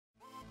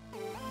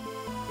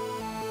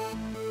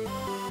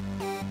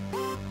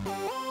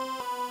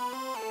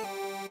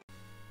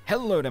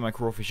Hello there my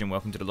crawfish and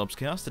welcome to the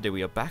Lobscast. Today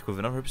we are back with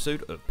another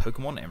episode of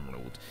Pokemon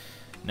Emerald.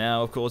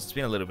 Now of course it's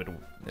been a little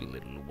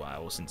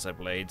while since I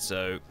played,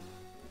 so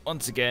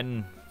once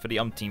again, for the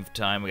umpteenth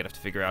time, we're going to have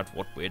to figure out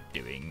what we're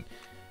doing.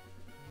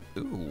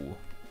 Ooh.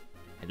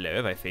 Hello,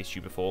 have I faced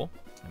you before?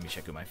 Let me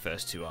check who my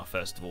first two are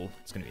first of all.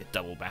 It's going to be a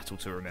double battle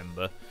to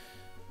remember.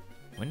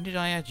 When did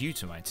I add you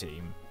to my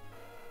team?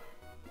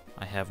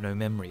 I have no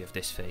memory of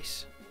this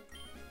face.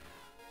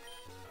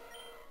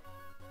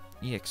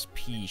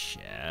 EXP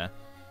share.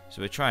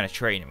 So we're trying to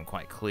train him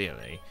quite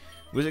clearly.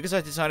 Was it because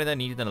I decided I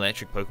needed an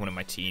electric Pokemon in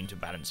my team to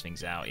balance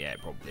things out? Yeah,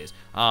 it probably is.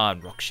 Ah,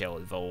 and Rock Shell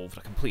evolved.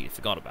 I completely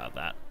forgot about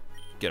that.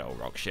 Good old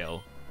Rock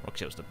Shell. Rock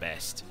Shell's the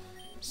best.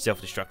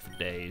 Self-destruct for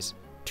days.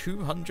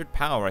 200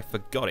 power. I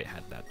forgot it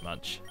had that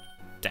much.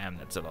 Damn,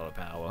 that's a lot of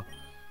power.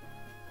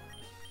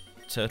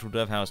 Turtle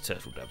Dove. How's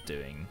Turtle Dove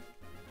doing?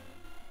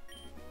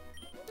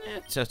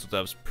 Yeah, Turtle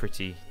Dove's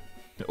pretty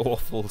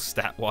awful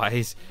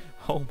stat-wise.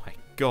 Oh my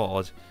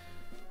god.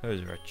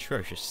 Those are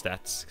atrocious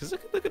stats. Because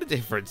look at the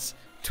difference.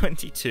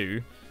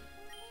 22.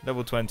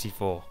 Level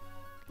 24.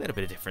 A little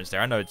bit of difference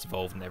there. I know it's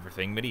evolved and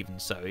everything, but even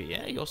so,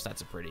 yeah, your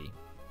stats are pretty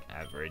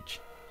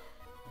average.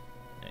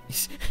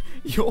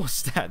 Your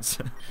stats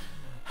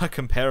are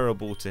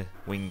comparable to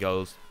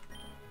Wingull's.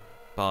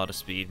 Barter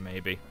speed,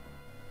 maybe.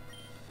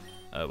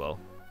 Oh well.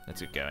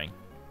 Let's get going.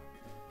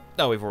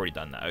 No, we've already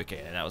done that. Okay,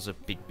 and that was a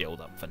big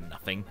build-up for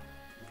nothing.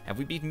 Have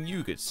we beaten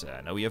you, good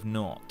sir? No, we have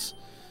not.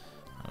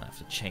 I'll have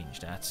to change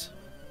that.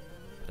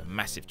 Put a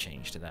massive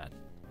change to that.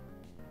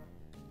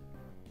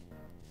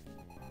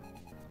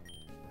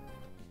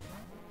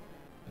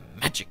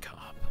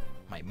 Magikarp,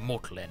 my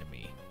mortal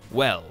enemy.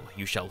 Well,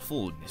 you shall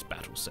fall in this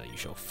battle, sir. You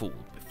shall fall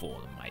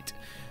before the might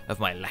of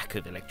my lack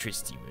of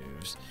electricity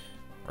moves.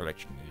 Or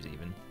electric moves,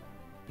 even.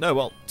 No,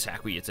 well,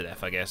 tackle you to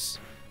death, I guess.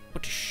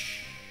 But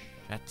shh,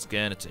 that's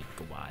gonna take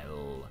a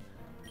while.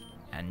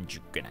 And you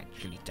can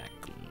actually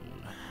tackle.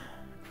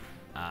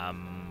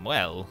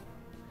 Well,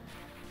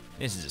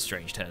 this is a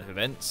strange turn of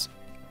events.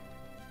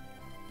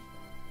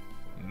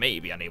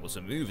 Maybe unable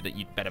to move, that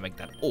you'd better make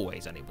that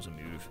always unable to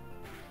move.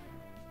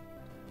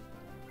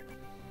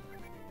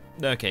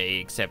 Okay,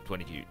 except when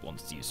he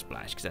wants to use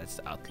Splash, because that's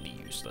utterly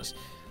useless.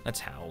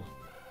 Let's Howl.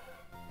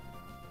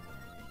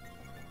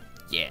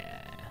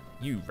 Yeah,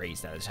 you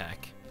raised that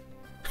attack.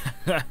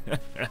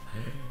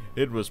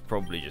 It was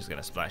probably just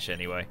going to Splash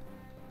anyway.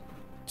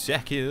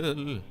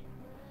 Tackle!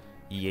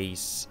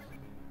 Yes.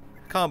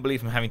 I can't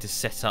believe I'm having to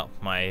set up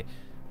my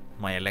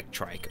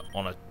Electrike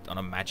on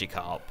a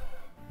Magikarp.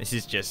 This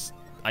is just...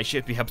 I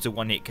should be able to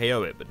one-hit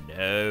KO it, but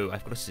no,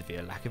 I've got a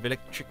severe lack of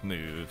electric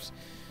moves.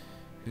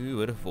 Who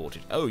would have thought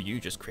it? Oh, you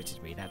just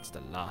critted me. That's the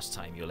last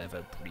time you'll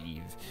ever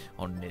breathe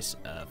on this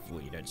earth.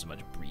 Well, you don't so much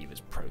breathe as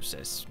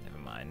process. Never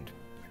mind.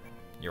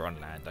 You're on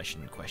land. I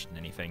shouldn't question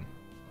anything.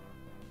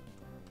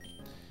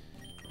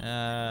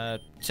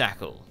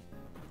 Tackle.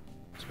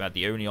 It's about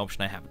the only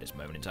option I have at this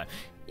moment in time.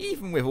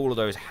 Even with all of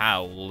those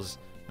howls,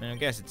 I mean, I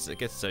guess it's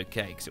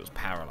okay because it was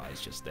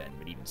paralyzed just then.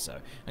 But even so,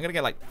 I'm gonna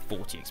get like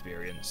 40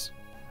 experience.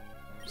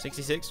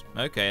 66.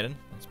 Okay then.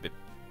 That's a bit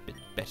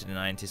better than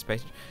I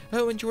anticipated.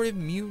 Oh, and you're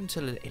immune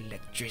to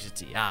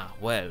electricity. Ah,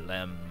 well,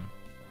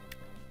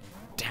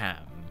 damn.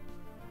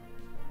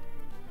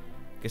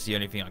 Guess the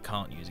only thing I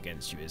can't use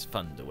against you is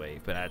Thunder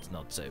Wave, but that's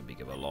not so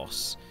big of a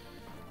loss.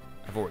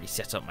 I've already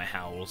set up my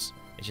howls.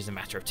 It's just a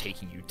matter of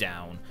taking you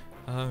down.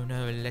 Oh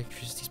no,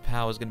 electricity's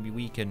power is going to be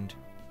weakened.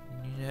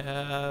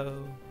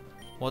 No.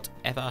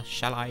 Whatever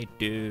shall I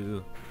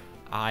do?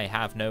 I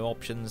have no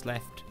options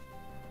left.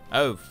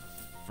 Oh,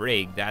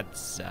 frig,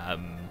 that's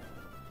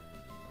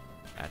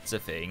a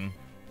thing.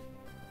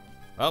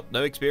 Well,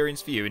 no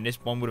experience for you, and this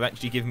one would have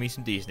actually given me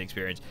some decent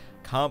experience.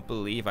 Can't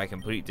believe I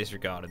completely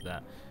disregarded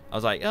that. I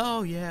was like,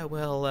 oh yeah,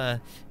 well,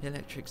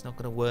 Electric's not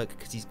going to work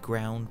because he's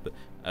ground, but...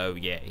 Oh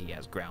yeah, he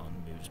has ground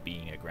moves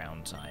being a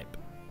ground type.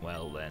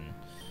 Well then...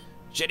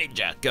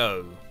 Shedinja,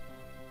 go!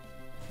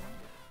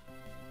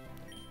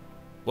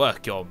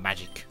 Work your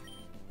magic.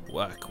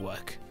 Work,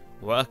 work.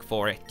 Work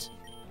for it.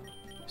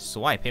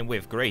 Swipe him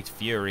with great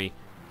fury.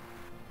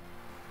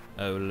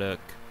 Oh look,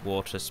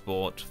 water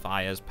sport,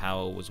 fire's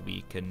power was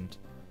weakened.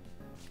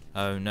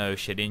 Oh no,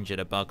 Shedinja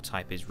the bug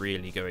type is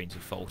really going to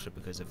falter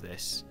because of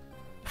this.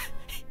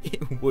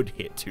 It would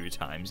hit 2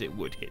 times, it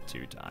would hit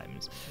 2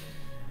 times.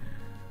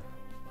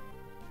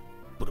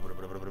 It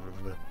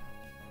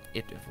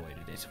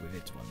avoided it with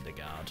its Wonder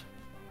Guard.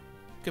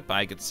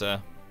 Goodbye, good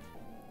sir.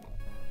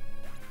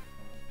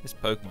 This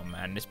Pokemon,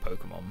 man, this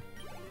Pokemon.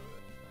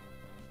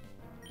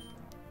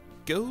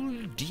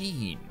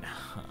 Goldeen,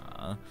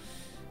 huh?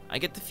 I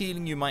get the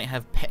feeling you might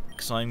have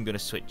Peck, so I'm gonna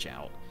switch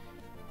out.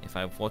 If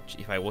I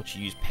watch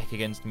you use Peck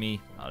against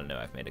me, I'll know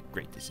I've made a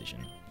great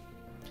decision.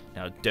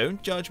 Now,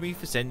 don't judge me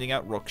for sending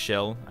out Rock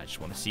Shell. I just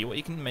want to see what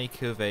you can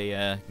make of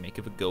a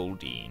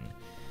Goldeen.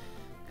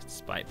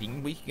 Despite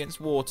being weak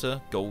against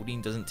water,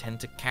 Goldeen doesn't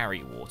tend to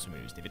carry water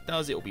moves. If it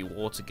does, it'll be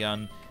Water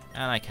Gun,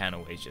 and I can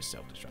always just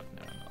self-destruct.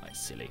 No, I'm not like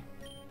silly.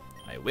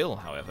 I will,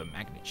 however,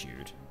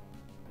 Magnitude.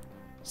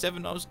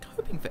 7, I was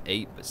hoping for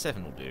 8, but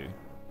 7 will do.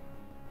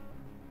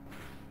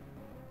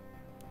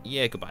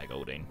 Yeah, goodbye,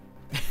 Goldeen.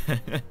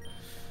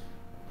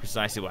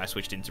 Precisely why I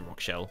switched into Rock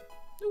Shell.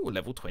 Ooh,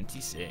 level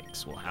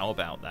 26. Well, how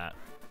about that?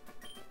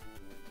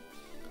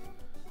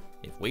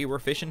 If we were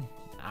fishing,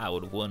 I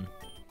would have won.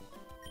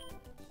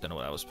 Don't know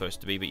what that was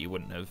supposed to be, but you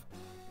wouldn't have.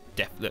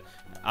 Definitely.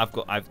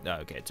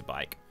 Okay, it's a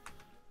bike.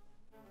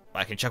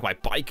 I can chuck my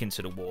bike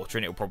into the water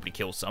and it'll probably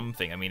kill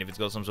something. I mean, if it's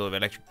got some sort of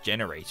electric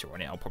generator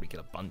on it, I'll probably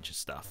kill a bunch of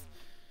stuff.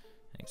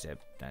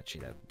 Except,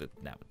 actually, that would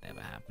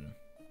never happen.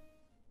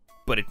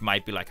 But it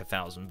might be like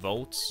 1,000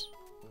 volts.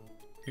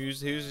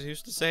 Who's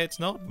to say it's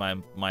not?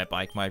 My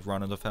bike might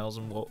run at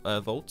 1,000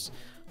 volts.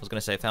 I was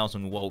gonna say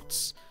 1,000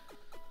 watts.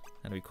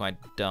 That'd be quite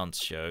a dance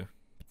show.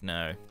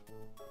 But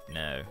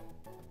no,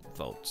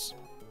 volts.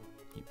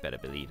 You better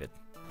believe it.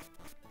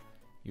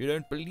 You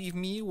don't believe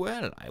me?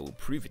 Well, I will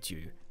prove it to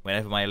you.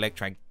 Whenever my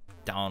electric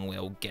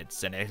downwheel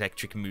gets an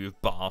electric move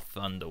bar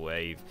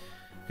Thunderwave.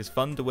 Because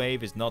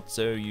Thunderwave is not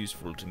so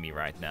useful to me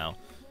right now.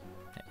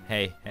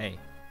 Hey.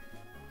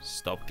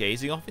 Stop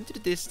gazing off into the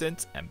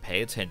distance and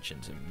pay attention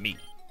to me.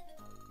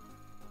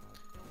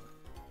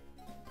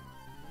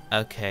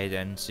 Okay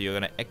then, so you're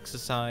going to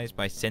exercise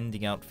by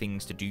sending out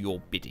things to do your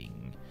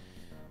bidding.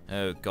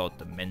 Oh god,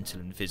 the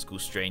mental and physical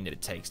strain that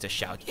it takes to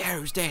shout,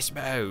 use this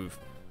move!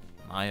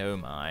 My oh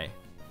my.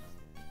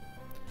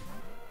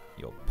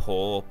 Your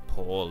poor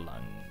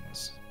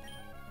lungs.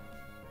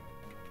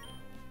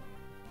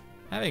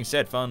 Having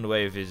said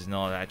Thunderwave is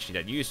not actually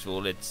that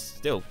useful, it's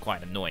still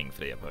quite annoying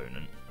for the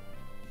opponent.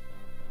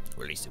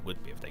 Or at least it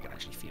would be if they could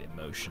actually feel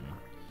emotion.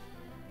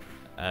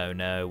 Oh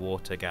no,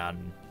 water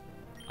gun.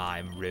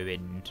 I'm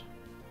ruined.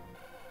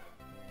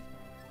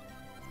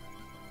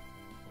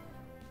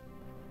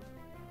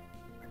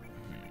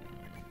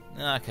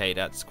 Okay,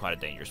 that's quite a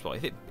dangerous spot.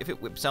 If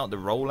it whips out the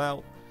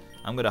rollout,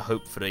 I'm gonna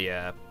hope for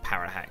the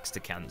Parahacks to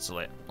cancel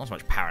it. Not so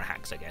much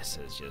Parahacks, I guess,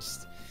 as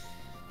just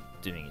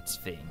doing its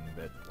thing.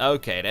 But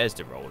okay, there's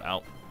the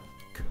rollout.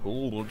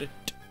 Called it.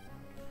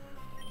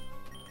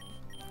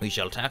 We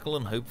shall tackle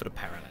and hope for the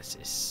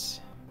paralysis.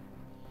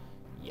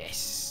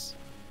 Yes.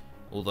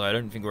 Although I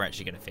don't think we're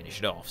actually going to finish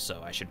it off,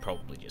 so I should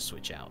probably just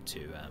switch out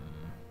to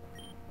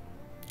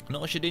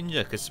not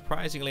Shedinja, because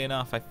surprisingly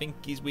enough, I think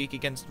he's weak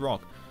against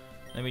rock.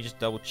 Let me just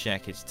double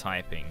check his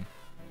typing.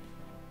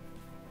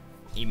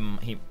 He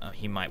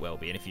might well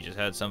be, and if you just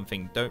heard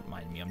something, don't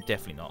mind me. I'm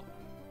definitely not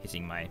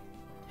hitting my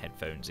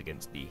headphones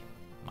against the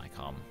mic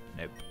arm.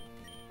 Nope.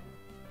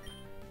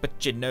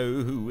 But you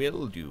know who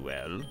will do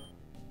well?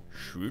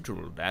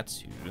 Shootle,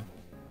 that's who.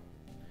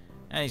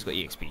 And he's got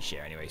EXP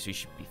share anyway, so he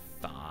should be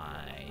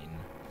fine.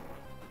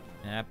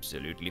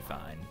 Absolutely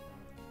fine.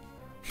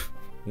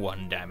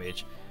 1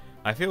 damage.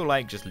 I feel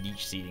like just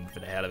leech seeding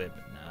for the hell of it,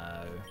 but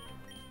no.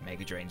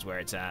 Mega Drain's where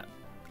it's at.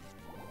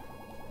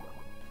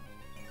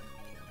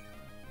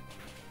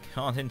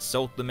 Can't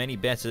insult them any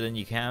better than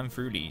you can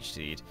through Leech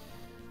Seed.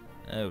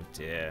 Oh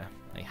dear.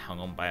 They hung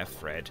on by a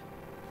thread.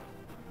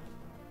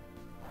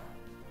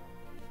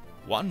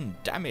 1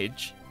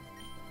 damage?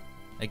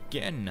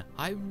 Again,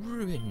 I'm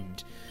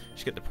ruined.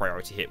 Just get the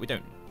priority hit. We've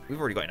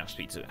already got enough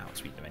speed to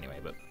outspeed them anyway,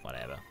 but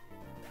whatever.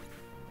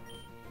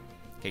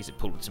 In case it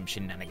pulled some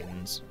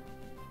shenanigans.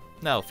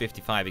 No,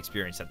 55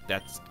 experience.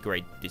 That's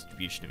great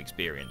distribution of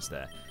experience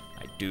there.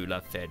 I do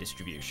love fair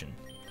distribution.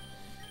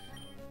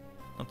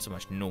 Not so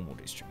much normal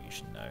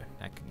distribution though.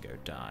 That can go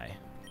die.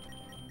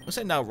 We'll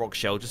send out Rock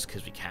Shell just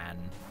because we can.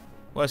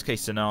 Worst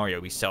case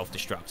scenario, we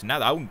self-destruct. Now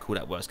I wouldn't call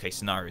that worst case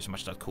scenario as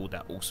much as I'd call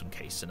that awesome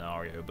case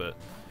scenario, but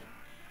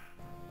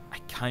I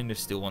kind of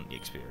still want the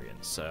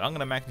experience. So I'm going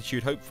to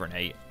magnitude hope for an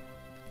 8.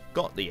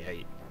 Got the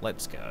 8.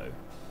 Let's go.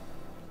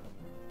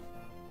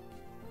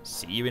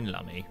 See you in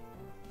Lummy.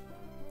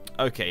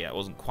 Okay, that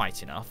wasn't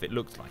quite enough. It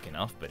looked like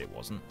enough, but it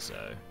wasn't,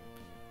 so...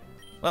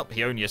 Well,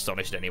 he only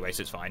astonished anyway,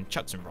 so it's fine.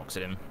 Chuck some rocks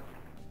at him.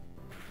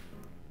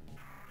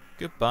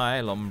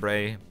 Goodbye,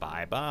 Lombre.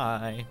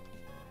 Bye-bye.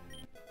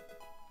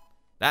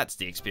 That's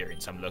the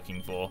experience I'm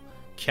looking for.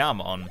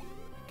 Come on.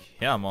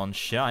 Come on,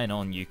 shine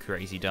on, you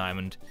crazy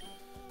diamond.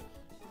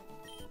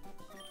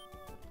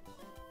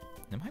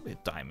 There might be a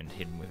diamond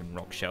hidden within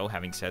Rock Shell,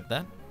 having said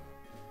that.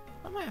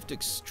 I might have to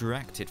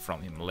extract it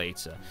from him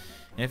later.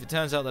 And if it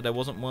turns out that there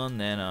wasn't one,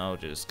 then I'll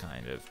just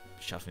kind of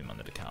shove him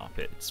under the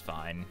carpet. It's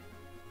fine.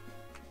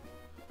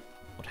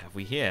 What have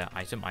we here?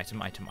 Item.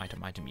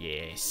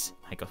 Yes,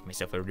 I got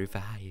myself a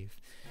revive.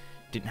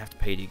 Didn't have to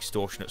pay the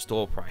extortionate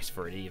store price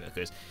for it either,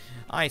 because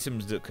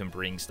items that can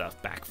bring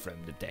stuff back from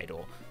the dead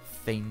or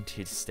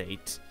fainted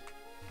state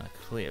are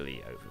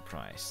clearly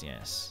overpriced,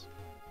 yes.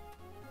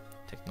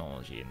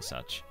 Technology and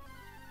such.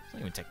 It's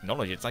not even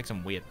technology, it's like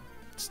some weird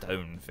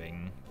stone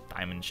thing.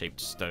 Diamond-shaped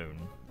stone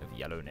of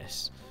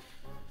yellowness.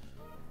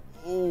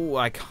 Oh,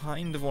 I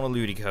kind of want a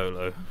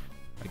Ludicolo.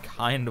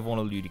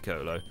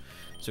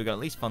 So we got at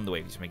least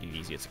Thunderwave to make it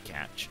easier to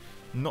catch.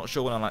 Not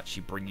sure when I'll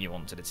actually bring you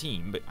onto the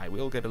team, but I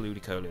will get a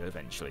Ludicolo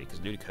eventually, because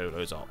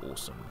Ludicolos are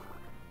awesome.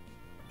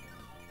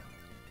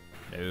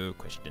 No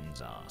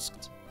questions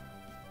asked.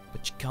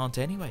 But you can't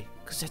anyway,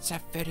 because it's a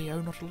video,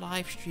 not a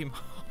live stream.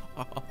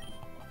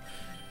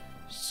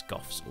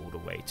 Scoffs all the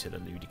way to the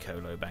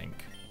Ludicolo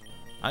bank.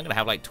 I'm gonna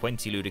have like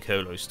 20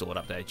 Ludicolo stored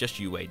up there. Just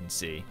you wait and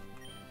see.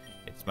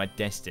 It's my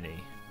destiny.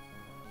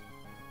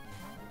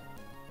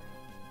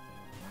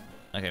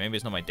 Okay, maybe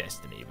it's not my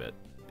destiny, but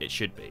it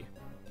should be.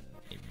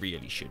 It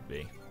really should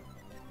be.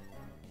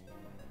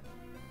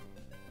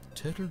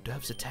 Turtle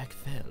Dove's attack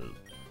fell.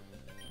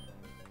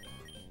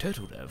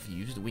 Turtle Dove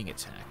used the wing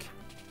attack.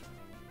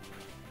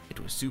 It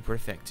was super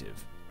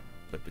effective,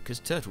 but because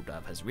Turtle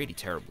Dove has really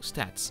terrible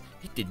stats,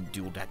 it didn't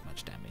do all that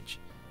much damage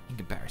in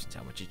comparison to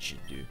how much it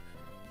should do.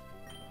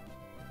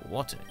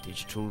 What a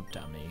digital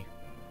dummy.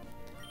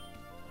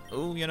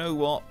 Oh, you know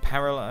what?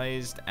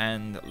 Paralyzed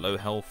and low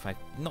health.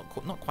 Not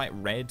quite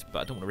red, but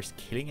I don't want to risk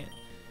killing it,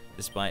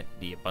 despite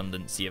the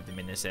abundancy of them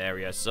in this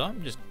area. So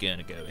I'm just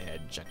gonna go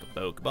ahead and chuck a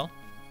Pokeball.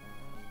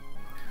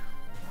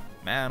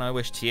 Man, I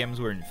wish TMs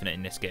were infinite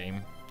in this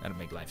game. That'd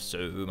make life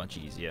so much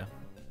easier.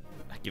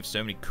 I give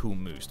so many cool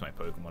moves to my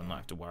Pokemon and not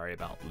have to worry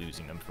about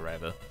losing them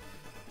forever.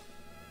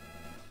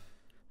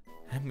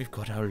 And we've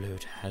got our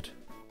Lotad.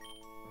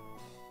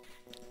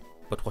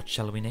 But what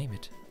shall we name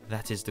it?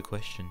 That is the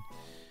question.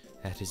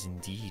 That is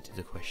indeed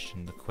the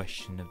question of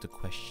the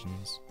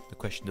questions. The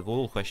question of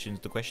all questions,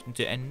 the question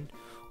to end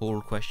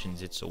all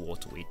questions. It's a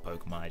water-weed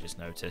Pokemon, I just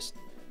noticed.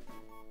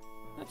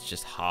 That's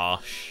just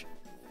harsh.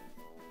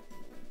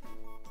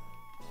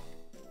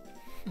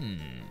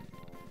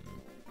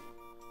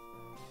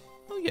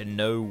 Oh, you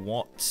know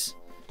what?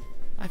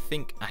 I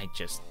think I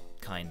just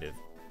kind of...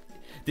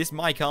 This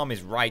mic arm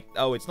is right...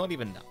 Oh, it's not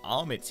even the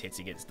arm it's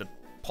hitting, it's the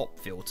pop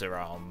filter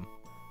arm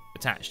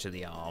attached to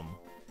the arm.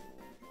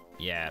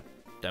 Yeah,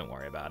 don't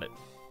worry about it.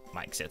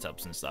 Mic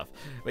setups and stuff.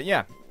 But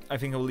yeah, I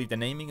think I'll leave the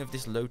naming of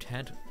this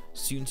Lotad,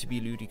 soon to be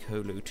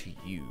Ludicolo, to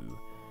you.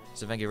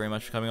 So thank you very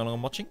much for coming along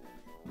and watching.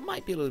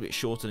 Might be a little bit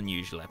shorter than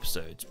usual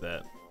episodes,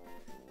 but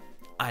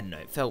I don't know,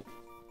 it felt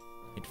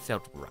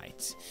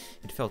right.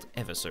 It felt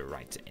ever so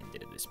right to end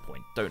it at this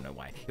point. Don't know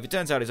why. If it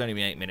turns out it's only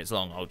been 8 minutes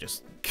long, I'll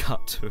just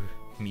cut to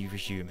me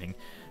resuming.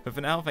 But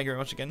for now, thank you very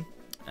much again,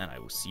 and I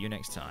will see you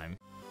next time.